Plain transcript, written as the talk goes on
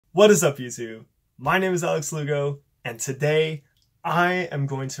What is up, YouTube? My name is Lugo, and today I am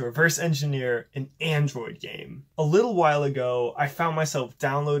going to reverse engineer an Android game. A little while ago, I found myself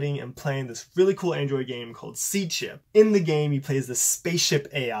downloading and playing this really cool Android game called Seedship. In the game, you play as this spaceship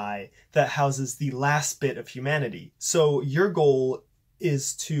AI that houses the last bit of humanity. So your goal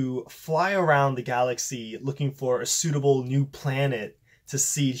is to fly around the galaxy looking for a suitable new planet to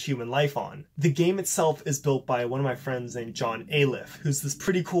seed human life on. The game itself is built by one of my friends named Ayliff, who's this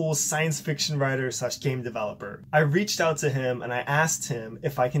pretty cool science fiction writer slash game developer. I reached out to him and I asked him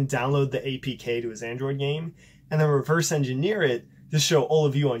if I can download the APK to his Android game and then reverse engineer it to show all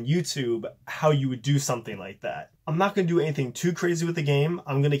of you on YouTube how you would do something like that. I'm not going to do anything too crazy with the game.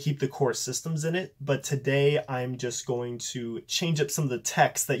 I'm going to keep the core systems in it, but today I'm just going to change up some of the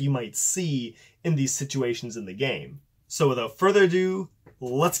text that you might see in these situations in the game. So without further ado,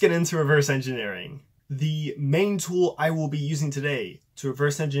 let's get into reverse engineering. The main tool I will be using today to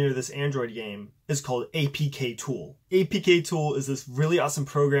reverse engineer this Android game is called APK Tool. APK Tool is this really awesome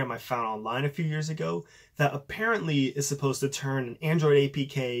program I found online a few years ago that apparently is supposed to turn an Android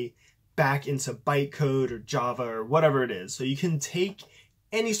APK back into bytecode or Java or whatever it is. So you can take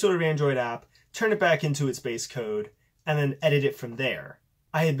any sort of Android app, turn it back into its base code, and then edit it from there.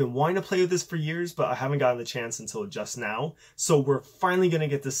 I had been wanting to play with this for years, but I haven't gotten the chance until just now. So we're finally going to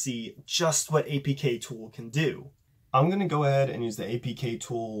get to see just what APK Tool can do. I'm going to go ahead and use the APK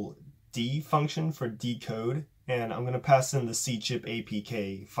Tool D function for decode, and I'm going to pass in the Seedship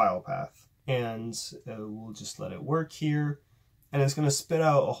APK file path. And we'll just let it work here. And it's going to spit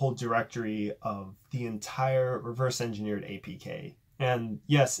out a whole directory of the entire reverse engineered APK. And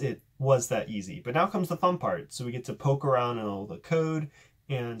yes, it was that easy. But now comes the fun part. So we get to poke around in all the code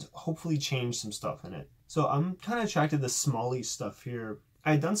and hopefully change some stuff in it. So I'm kind of attracted to the smally stuff here.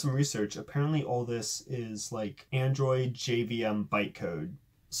 I had done some research. Apparently all this is like Android JVM bytecode.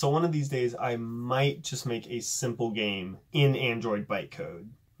 So one of these days I might just make a simple game in Android bytecode.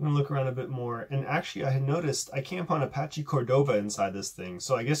 I'm gonna look around a bit more, and actually I had noticed I came upon Apache Cordova inside this thing.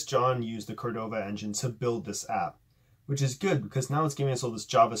 So I guess John used the Cordova engine to build this app, which is good because now it's giving us all this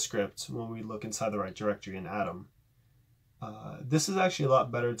JavaScript when we look inside the right directory in Atom. This is actually a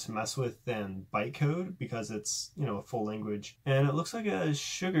lot better to mess with than bytecode because it's, a full language. And it looks like a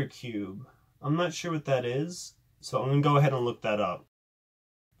sugar cube. I'm not sure what that is, so I'm going to go ahead and look that up.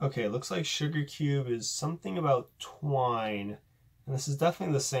 Okay, it looks like sugar cube is something about twine. And this is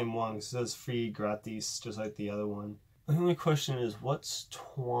definitely the same one because it says free gratis, just like the other one. The only question is, what's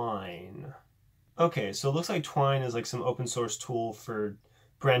twine? Okay, so it looks like twine is like some open source tool for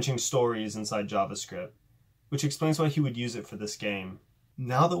branching stories inside JavaScript, which explains why he would use it for this game.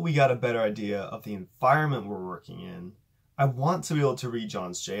 Now that we got a better idea of the environment we're working in, I want to be able to read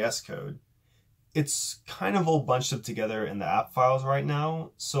John's JS code. It's kind of all bunched up together in the app files right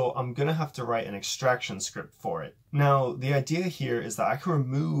now, so I'm gonna have to write an extraction script for it. Now, the idea here is that I can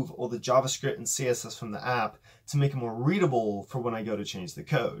remove all the JavaScript and CSS from the app to make it more readable for when I go to change the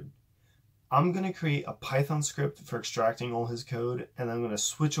code. I'm going to create a Python script for extracting all his code, and then I'm going to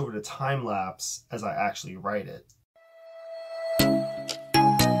switch over to time-lapse as I actually write it.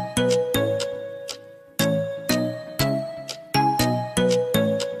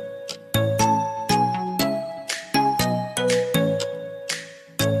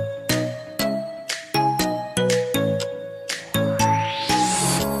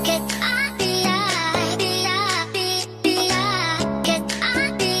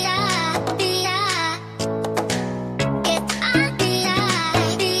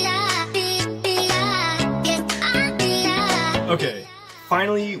 Okay,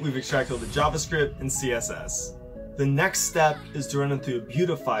 finally we've extracted all the JavaScript and CSS. The next step is to run it through a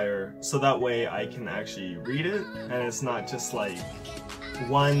beautifier so that way I can actually read it and it's not just like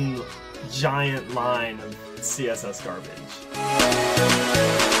one giant line of CSS garbage.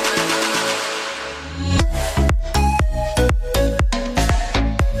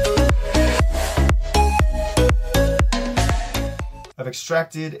 I've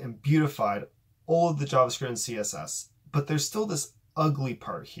extracted and beautified all of the JavaScript and CSS. But there's still this ugly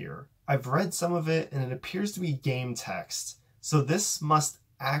part here. I've read some of it and it appears to be game text. So this must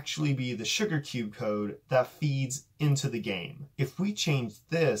actually be the sugar cube code that feeds into the game. If we change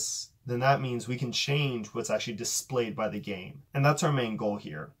this, then that means we can change what's actually displayed by the game. And that's our main goal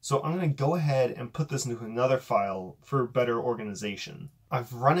here. So I'm going to go ahead and put this into another file for better organization.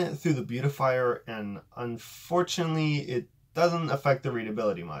 I've run it through the beautifier and unfortunately it doesn't affect the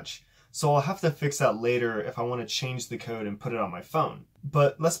readability much. So I'll have to fix that later if I want to change the code and put it on my phone.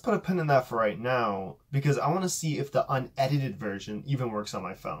 But let's put a pin in that for right now because I want to see if the unedited version even works on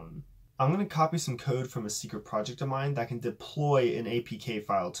my phone. I'm going to copy some code from a secret project of mine that can deploy an APK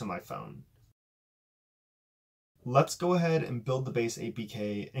file to my phone. Let's go ahead and build the base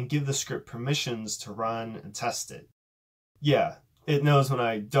APK and give the script permissions to run and test it. Yeah, it knows when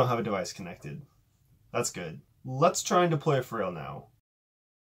I don't have a device connected. That's good. Let's try and deploy it for real now.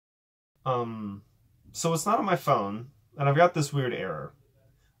 So it's not on my phone, and I've got this weird error.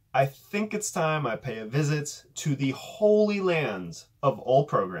 I think it's time I pay a visit to the holy land of all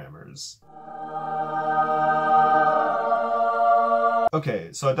programmers. Okay,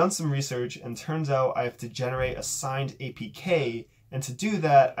 so I've done some research, and turns out I have to generate a signed APK, and to do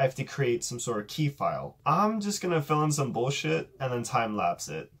that, I have to create some sort of key file. I'm just gonna fill in some bullshit and then time-lapse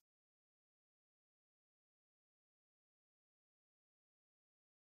it.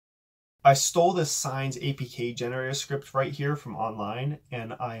 I stole this signed APK generator script right here from online,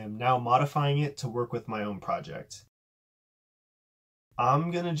 and I am now modifying it to work with my own project.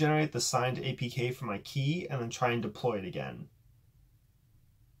 I'm gonna generate the signed APK for my key and then try and deploy it again.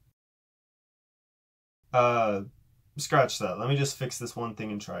 Scratch that. Let me just fix this one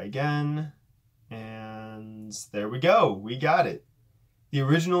thing and try again. And there we go. We got it. The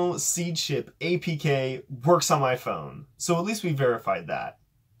original seed ship APK works on my phone. So at least we verified that.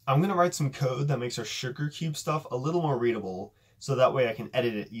 I'm going to write some code that makes our sugar cube stuff a little more readable, so that way I can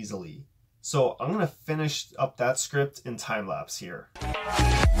edit it easily. So I'm going to finish up that script in time-lapse here.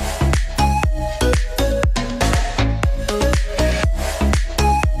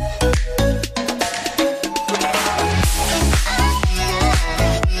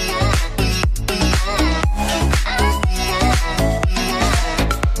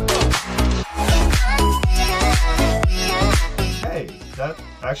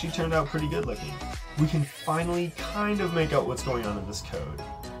 Actually turned out pretty good looking. We can finally kind of make out what's going on in this code.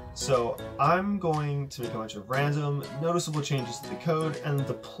 So I'm going to make a bunch of random, noticeable changes to the code and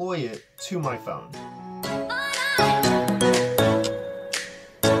deploy it to my phone.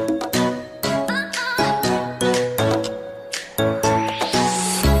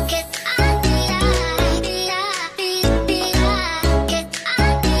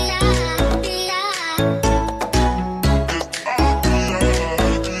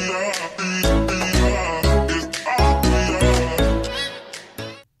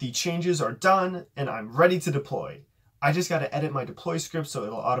 Changes are done and I'm ready to deploy. I just got to edit my deploy script so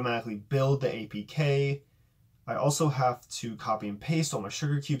it'll automatically build the APK. I also have to copy and paste all my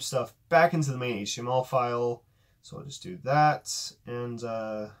sugar cube stuff back into the main HTML file. So I'll just do that. And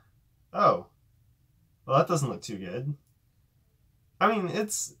oh, well, that doesn't look too good. I mean,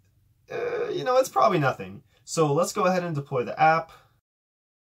 it's it's probably nothing. So let's go ahead and deploy the app.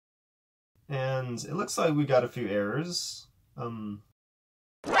 And it looks like we got a few errors.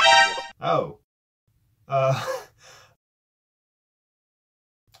 Oh.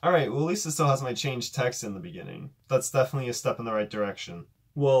 Alright, well at least it still has my changed text in the beginning. That's definitely a step in the right direction.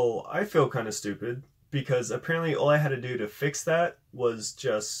 Well, I feel kind of stupid, because apparently all I had to do to fix that was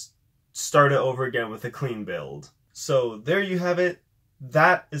just start it over again with a clean build. So there you have it.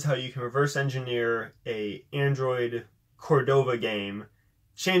 That is how you can reverse engineer a Android Cordova game,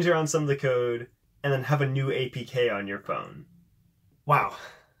 change around some of the code, and then have a new APK on your phone. Wow.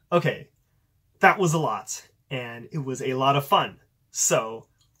 Okay, that was a lot, and it was a lot of fun. So,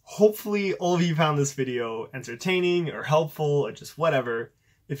 hopefully all of you found this video entertaining or helpful or just whatever.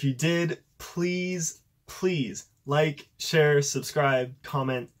 If you did, please like, share, subscribe,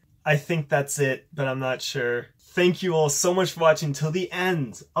 comment. I think that's it, but I'm not sure. Thank you all so much for watching till the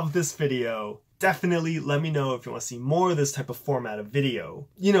end of this video. Definitely let me know if you want to see more of this type of format of video.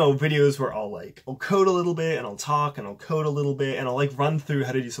 You know, videos where I'll code a little bit and I'll talk and I'll code a little bit and I'll run through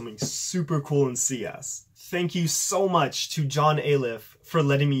how to do something super cool in CS. Thank you so much to John Ayliff for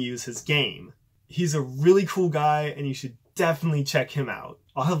letting me use his game. He's a really cool guy and you should definitely check him out.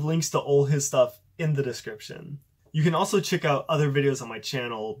 I'll have links to all his stuff in the description. You can also check out other videos on my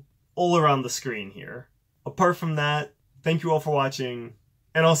channel all around the screen here. Apart from that, thank you all for watching,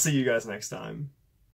 and I'll see you guys next time.